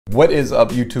What is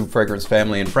up, YouTube fragrance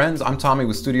family and friends? I'm Tommy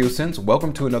with Studio Sense.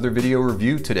 Welcome to another video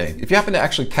review today. If you happen to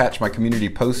actually catch my community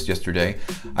post yesterday,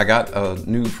 I got a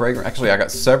new fragrance. Actually, I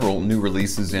got several new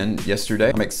releases in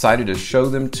yesterday. I'm excited to show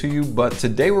them to you, but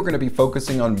today we're going to be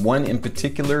focusing on one in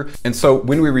particular. And so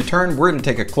when we return, we're going to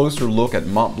take a closer look at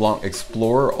Montblanc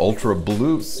Explorer Ultra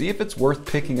Blue, see if it's worth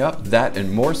picking up. That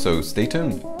and more, so stay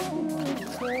tuned.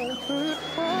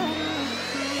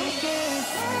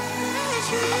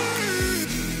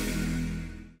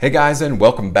 Hey guys, and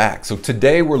welcome back. So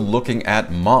today we're looking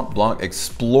at Montblanc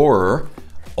Explorer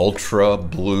Ultra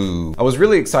Blue. I was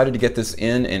really excited to get this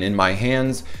in my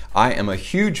hands. I am a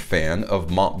huge fan of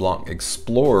Montblanc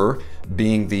Explorer,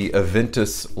 being the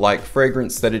Aventus-like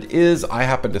fragrance that it is. I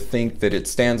happen to think that it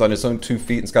stands on its own 2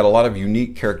 feet. It's got a lot of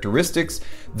unique characteristics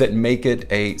that make it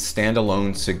a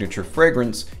standalone signature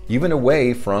fragrance, even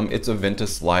away from its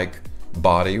Aventus-like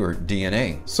body or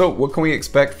DNA. So what can we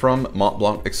expect from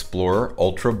Montblanc Explorer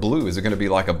Ultra Blue? Is it going to be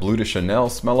like a Bleu de Chanel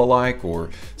smell-alike, or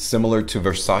similar to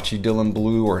Versace Dylan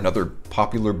Blue or another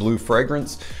popular blue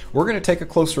fragrance? We're going to take a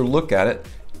closer look at it,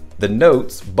 the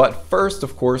notes, but first,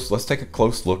 of course, let's take a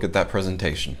close look at that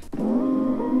presentation.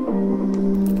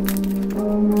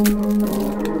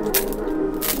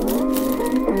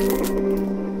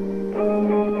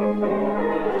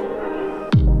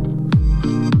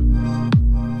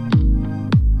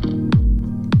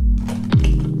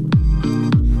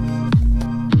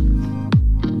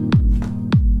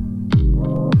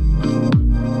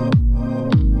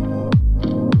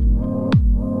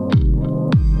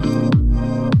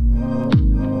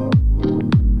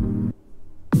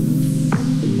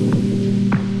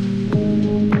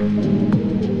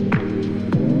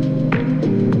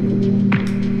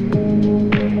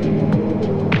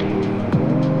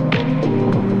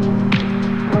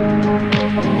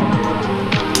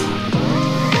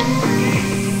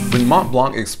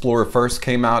 Montblanc Explorer first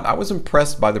came out, I was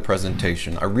impressed by the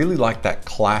presentation. I really liked that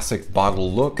classic bottle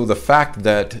look. The fact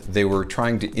that they were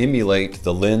trying to emulate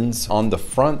the lens on the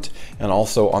front and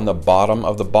also on the bottom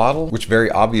of the bottle, which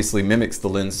very obviously mimics the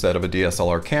lens set of a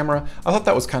DSLR camera, I thought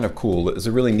that was kind of cool. It was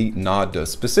a really neat nod to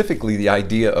specifically the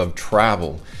idea of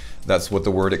travel. That's what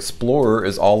the word explorer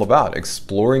is all about,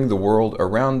 exploring the world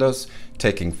around us,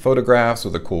 taking photographs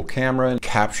with a cool camera, and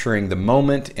capturing the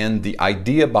moment. And the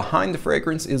idea behind the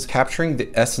fragrance is capturing the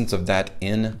essence of that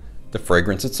in the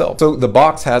fragrance itself. So the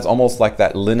box has almost like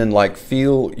that linen-like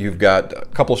feel. You've got a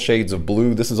couple shades of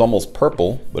blue. This is almost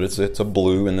purple, but it's a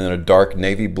blue, and then a dark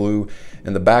navy blue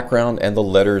in the background, and the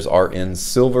letters are in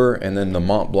silver, and then the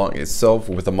Montblanc itself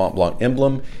with the Montblanc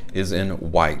emblem is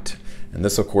in white. And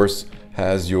this, of course,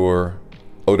 has your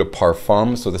eau de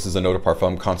parfum. So this is an eau de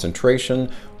parfum concentration,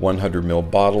 100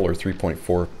 ml bottle or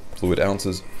 3.4 fluid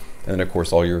ounces. And then of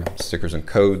course all your stickers and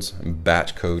codes and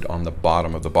batch code on the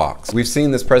bottom of the box. We've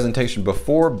seen this presentation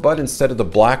before, but instead of the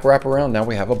black wraparound, now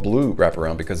we have a blue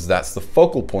wraparound, because that's the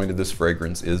focal point of this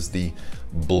fragrance, is the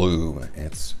blue.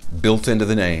 It's built into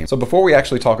the name. So before we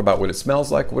actually talk about what it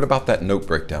smells like, what about that note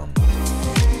breakdown?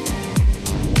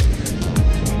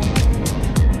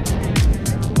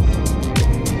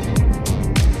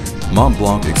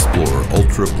 Montblanc Explorer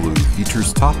Ultra Blue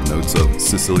features top notes of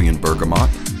Sicilian bergamot,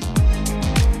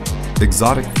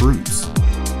 exotic fruits,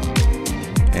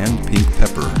 and pink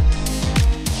pepper,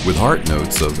 with heart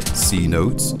notes of C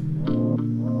notes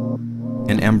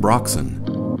and ambroxan,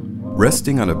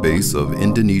 resting on a base of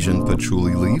Indonesian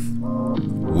patchouli leaf,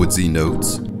 woodsy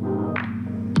notes,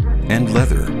 and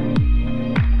leather.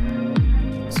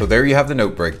 So there you have the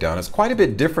note breakdown. It's quite a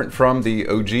bit different from the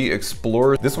OG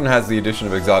Explorer. This one has the addition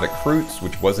of exotic fruits,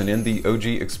 which wasn't in the OG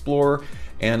Explorer,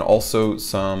 and also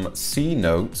some sea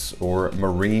notes or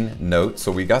marine notes.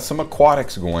 So we got some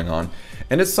aquatics going on,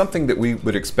 and it's something that we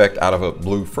would expect out of a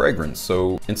blue fragrance.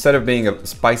 So instead of being a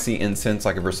spicy incense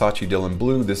like a Versace Dylan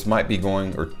Blue, this might be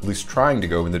going, or at least trying to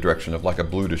go, in the direction of like a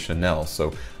Bleu de Chanel.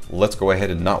 So let's go ahead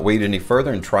and not wait any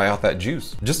further and try out that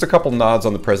juice. Just a couple nods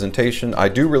on the presentation. I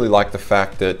do really like the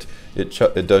fact that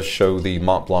it does show the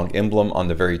Montblanc emblem on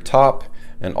the very top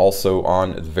and also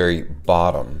on the very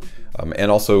bottom.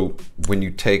 And also when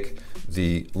you take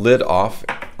the lid off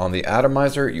on the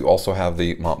atomizer, you also have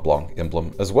the Montblanc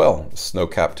emblem as well,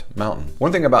 snow-capped mountain.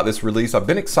 One thing about this release, I've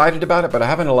been excited about it, but I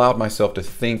haven't allowed myself to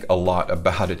think a lot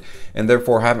about it, and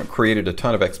therefore haven't created a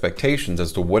ton of expectations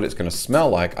as to what it's going to smell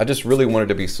like. I just really wanted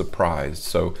to be surprised.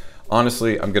 So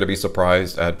honestly, I'm going to be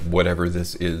surprised at whatever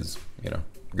this is, you know,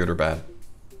 good or bad.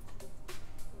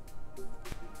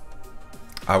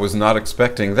 I was not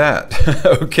expecting that.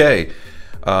 Okay.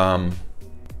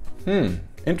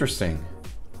 Interesting.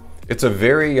 It's a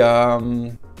very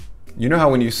You know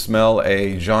how when you smell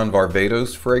a Jean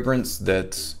Varvatos fragrance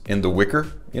that's in the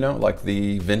wicker, you know, like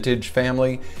the vintage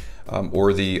family,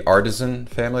 or the artisan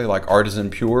family, like Artisan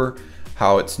Pure,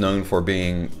 how it's known for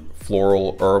being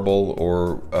floral, herbal,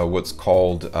 or what's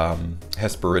called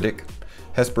hesperidic.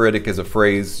 Hesperidic is a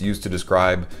phrase used to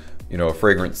describe, you know, a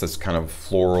fragrance that's kind of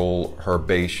floral,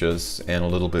 herbaceous, and a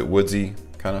little bit woodsy,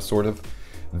 kind of, sort of.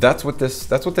 That's what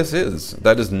this is.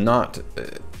 That is not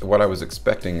what I was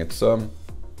expecting. It's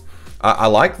I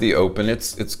like the open.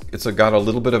 It's got a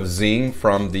little bit of zing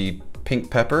from the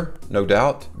pink pepper, no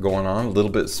doubt, going on. A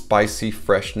little bit spicy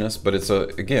freshness, but it's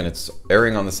again, it's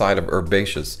erring on the side of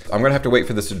herbaceous. I'm gonna have to wait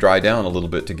for this to dry down a little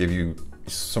bit to give you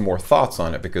some more thoughts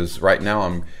on it, because right now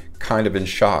I'm kind of in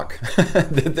shock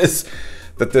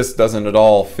that this doesn't at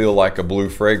all feel like a blue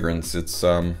fragrance. It's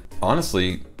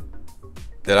honestly,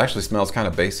 it actually smells kind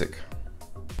of basic.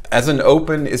 As an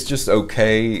open, it's just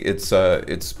okay.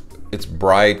 It's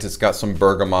bright. It's got some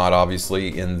bergamot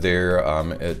obviously in there.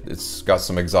 It's got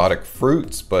some exotic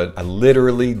fruits, but I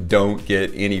literally don't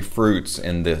get any fruits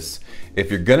in this. If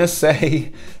you're gonna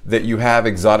say that you have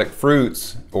exotic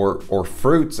fruits or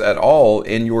fruits at all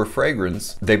in your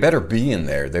fragrance, they better be in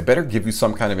there. They better give you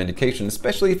some kind of indication,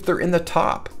 especially if they're in the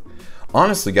top.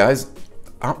 Honestly, guys,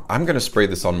 I'm gonna spray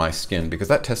this on my skin, because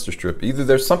that tester strip, either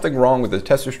there's something wrong with the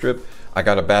tester strip, I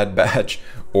got a bad batch,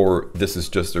 or this is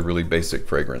just a really basic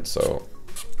fragrance. So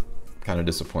kind of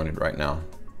disappointed right now.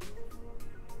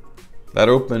 That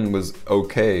open was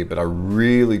okay, but I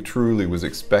really truly was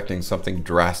expecting something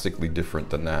drastically different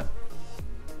than that.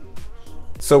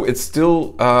 So it's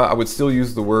still, I would still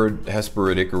use the word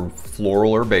hesperidic or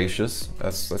floral herbaceous.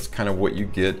 That's kind of what you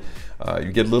get.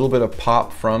 You get a little bit of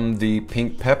pop from the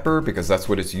pink pepper, because that's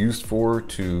what it's used for,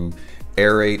 to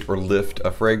aerate or lift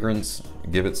a fragrance,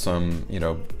 give it some, you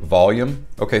know, volume.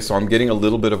 Okay, so I'm getting a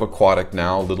little bit of aquatic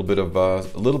now, a little bit of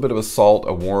a salt,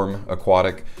 a warm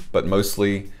aquatic, but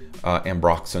mostly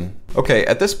ambroxan. Okay,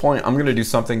 at this point, I'm gonna do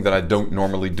something that I don't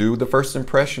normally do. The first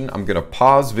impression, I'm gonna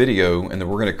pause video and then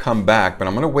we're gonna come back, but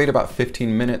I'm gonna wait about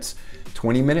 15 minutes,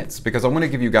 20 minutes, because I wanna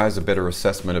give you guys a better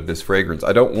assessment of this fragrance.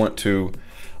 I don't want to,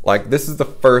 like, this is the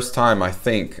first time, I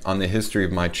think, on the history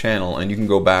of my channel, and you can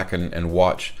go back and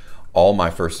watch all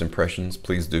my first impressions,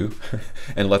 please do,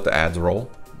 and let the ads roll.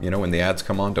 You know, when the ads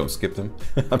come on, don't skip them.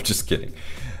 I'm just kidding.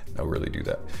 I'll really do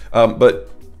that.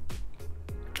 But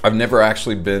I've never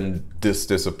actually been this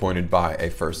disappointed by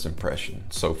a first impression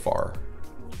so far.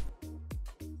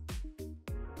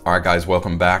 All right, guys,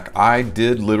 welcome back. I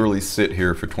did literally sit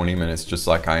here for 20 minutes just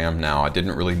like I am now. I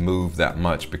didn't really move that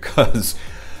much because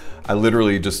I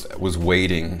literally just was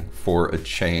waiting for a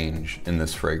change in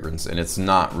this fragrance, and it's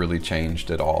not really changed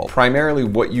at all. Primarily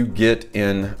what you get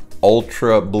in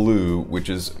Ultra Blue, which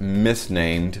is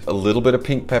misnamed, a little bit of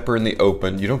pink pepper in the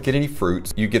open. You don't get any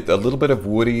fruits. You get a little bit of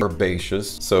woody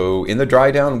herbaceous. So in the dry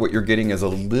down, what you're getting is a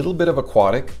little bit of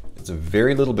aquatic. It's a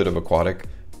very little bit of aquatic,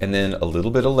 and then a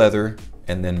little bit of leather,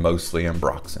 and then mostly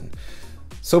ambroxan.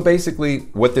 So basically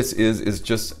what this is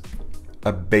just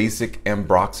a basic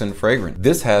ambroxan fragrance.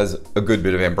 This has a good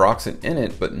bit of ambroxan in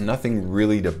it, but nothing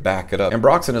really to back it up.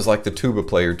 Ambroxan is like the tuba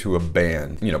player to a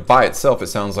band. You know, by itself, it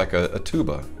sounds like a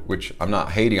tuba, which I'm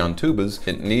not hating on tubas.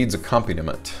 It needs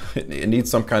accompaniment. It needs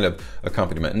some kind of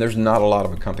accompaniment, and there's not a lot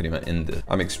of accompaniment in this.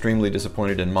 I'm extremely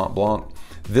disappointed in Montblanc.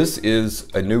 This is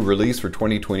a new release for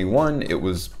 2021. It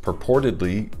was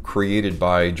purportedly created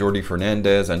by Jordi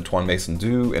Fernandez, Antoine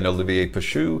Maison-Due, and Olivier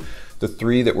Pachou, the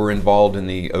three that were involved in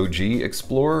the OG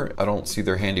Explorer. I don't see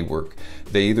their handiwork.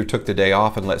 They either took the day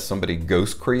off and let somebody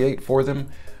ghost create for them,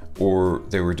 or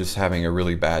they were just having a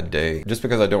really bad day. Just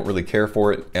because I don't really care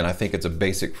for it, and I think it's a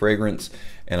basic fragrance,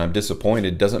 and I'm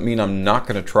disappointed, doesn't mean I'm not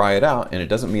gonna try it out, and it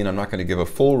doesn't mean I'm not gonna give a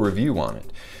full review on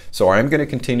it. So I'm gonna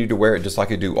continue to wear it just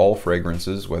like I do all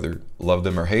fragrances, whether love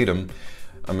them or hate them.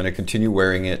 I'm gonna continue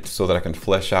wearing it so that I can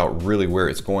flesh out really where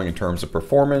it's going in terms of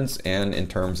performance and in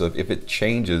terms of if it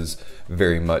changes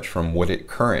very much from what it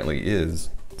currently is.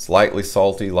 It's lightly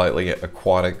salty, lightly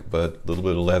aquatic, but a little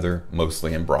bit of leather,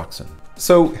 mostly ambroxan.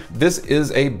 So this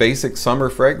is a basic summer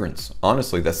fragrance.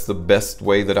 Honestly, that's the best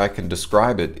way that I can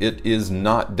describe it. It is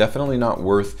definitely not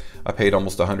worth, I paid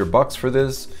almost $100 for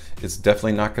this. It's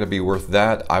definitely not gonna be worth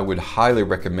that. I would highly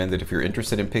recommend that if you're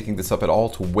interested in picking this up at all,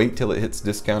 to wait till it hits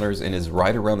discounters and is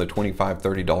right around the $25,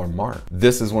 $30 mark.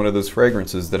 This is one of those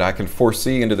fragrances that I can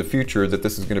foresee into the future that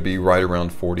this is gonna be right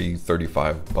around 40,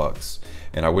 35 bucks.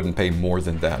 And I wouldn't pay more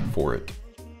than that for it.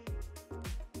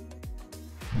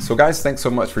 So guys, thanks so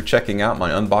much for checking out my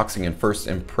unboxing and first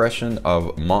impression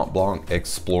of Montblanc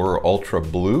Explorer Ultra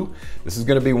Blue. This is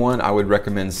gonna be one I would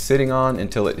recommend sitting on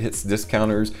until it hits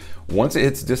discounters. Once it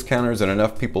hits discounters and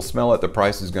enough people smell it, the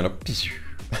price is gonna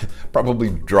probably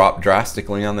drop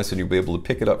drastically on this and you'll be able to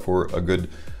pick it up for a good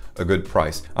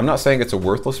price. I'm not saying it's a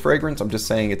worthless fragrance, I'm just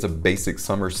saying it's a basic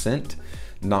summer scent,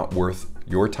 not worth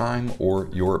your time or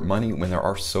your money when there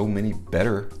are so many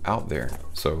better out there.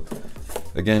 So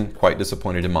again, quite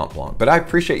disappointed in Montblanc. But I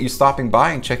appreciate you stopping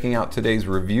by and checking out today's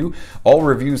review. All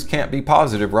reviews can't be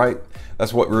positive, right?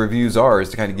 That's what reviews are, is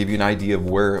to kind of give you an idea of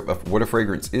what a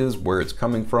fragrance is, where it's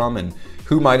coming from, and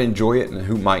who might enjoy it and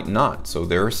who might not. So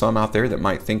there are some out there that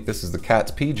might think this is the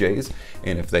cat's PJs,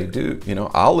 and if they do, you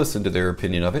know, I'll listen to their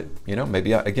opinion of it. You know,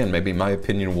 maybe maybe my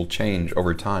opinion will change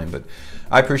over time. But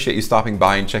I appreciate you stopping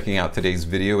by and checking out today's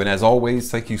video, and as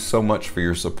always, thank you so much for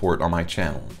your support on my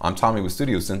channel. I'm Tommy with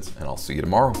Studio Sense, and I'll see you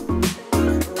tomorrow.